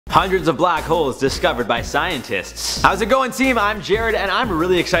Hundreds of black holes discovered by scientists. How's it going, team? I'm Jared, and I'm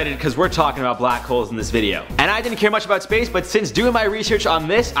really excited because we're talking about black holes in this video. And I didn't care much about space, but since doing my research on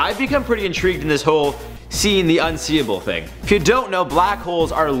this, I've become pretty intrigued in this whole seeing the unseeable thing. If you don't know, black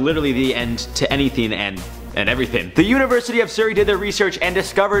holes are literally the end to anything and everything. The University of Surrey did their research and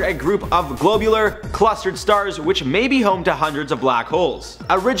discovered a group of globular, clustered stars which may be home to hundreds of black holes.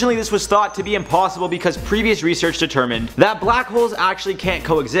 Originally, this was thought to be impossible because previous research determined that black holes actually can't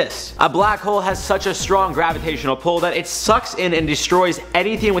coexist. A black hole has such a strong gravitational pull that it sucks in and destroys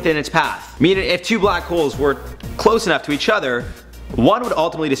anything within its path. Meaning if two black holes were close enough to each other, one would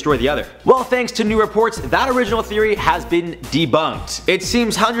ultimately destroy the other. Well, thanks to new reports, that original theory has been debunked. It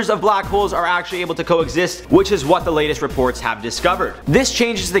seems hundreds of black holes are actually able to coexist, which is what the latest reports have discovered. This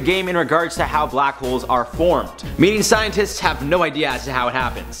changes the game in regards to how black holes are formed, meaning scientists have no idea as to how it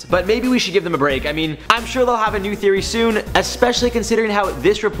happens. But maybe we should give them a break. I mean, I'm sure they'll have a new theory soon, especially considering how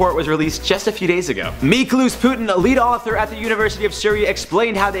this report was released just a few days ago. Miklós Putin, a lead author at the University of Surrey,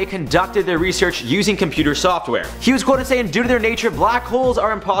 explained how they conducted their research using computer software. He was quoted saying, "Due to their nature, black holes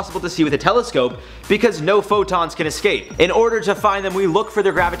are impossible to see with a telescope because no photons can escape. In order to find them, we look for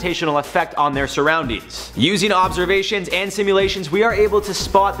their gravitational effect on their surroundings. Using observations and simulations, we are able to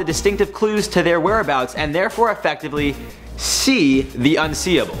spot the distinctive clues to their whereabouts and therefore effectively see the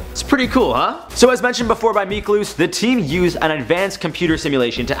unseeable." It's pretty cool, huh? So as mentioned before by Miklós, the team used an advanced computer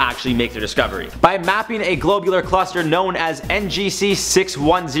simulation to actually make their discovery. By mapping a globular cluster known as NGC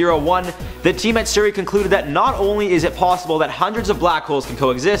 6101, the team at Surrey concluded that not only is it possible that hundreds of black holes can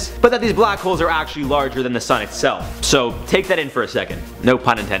coexist, but that these black holes are actually larger than the sun itself. So take that in for a second. No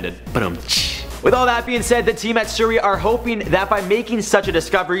pun intended. Ba-dum. With all that being said, the team at Surrey are hoping that by making such a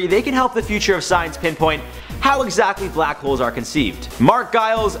discovery, they can help the future of science pinpoint how exactly black holes are conceived. Mark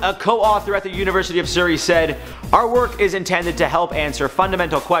Giles, a co-author at the University of Surrey, said, "Our work is intended to help answer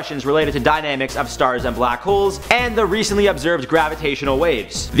fundamental questions related to dynamics of stars and black holes and the recently observed gravitational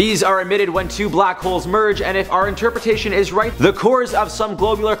waves. These are emitted when two black holes merge, and if our interpretation is right, the cores of some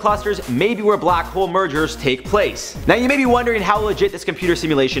globular clusters may be where black hole mergers take place." Now you may be wondering how legit this computer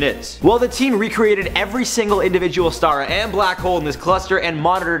simulation is. Well, the team recreated every single individual star and black hole in this cluster and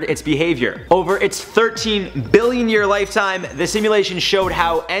monitored its behavior. Over its 13 billion year lifetime, the simulation showed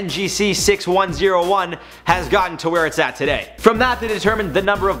how NGC 6101 has gotten to where it's at today. From that, they determined the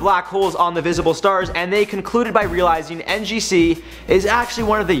number of black holes on the visible stars, and they concluded by realizing NGC is actually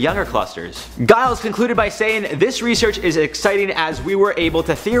one of the younger clusters. Giles concluded by saying, "This research is exciting as we were able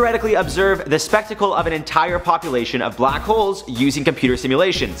to theoretically observe the spectacle of an entire population of black holes using computer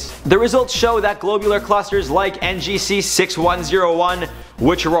simulations. The results show that globular clusters like NGC 6101,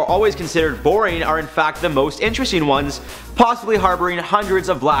 which were always considered boring, are in fact the most interesting ones, possibly harboring hundreds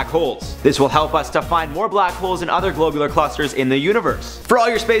of black holes. This will help us to find more black holes and other globular clusters in the universe." For all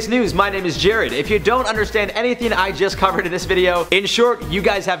your space news, my name is Jared. If you don't understand anything I just covered in this video, in short, you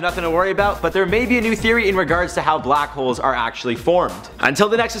guys have nothing to worry about, but there may be a new theory in regards to how black holes are actually formed. Until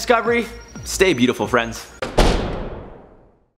the next discovery, stay beautiful, friends.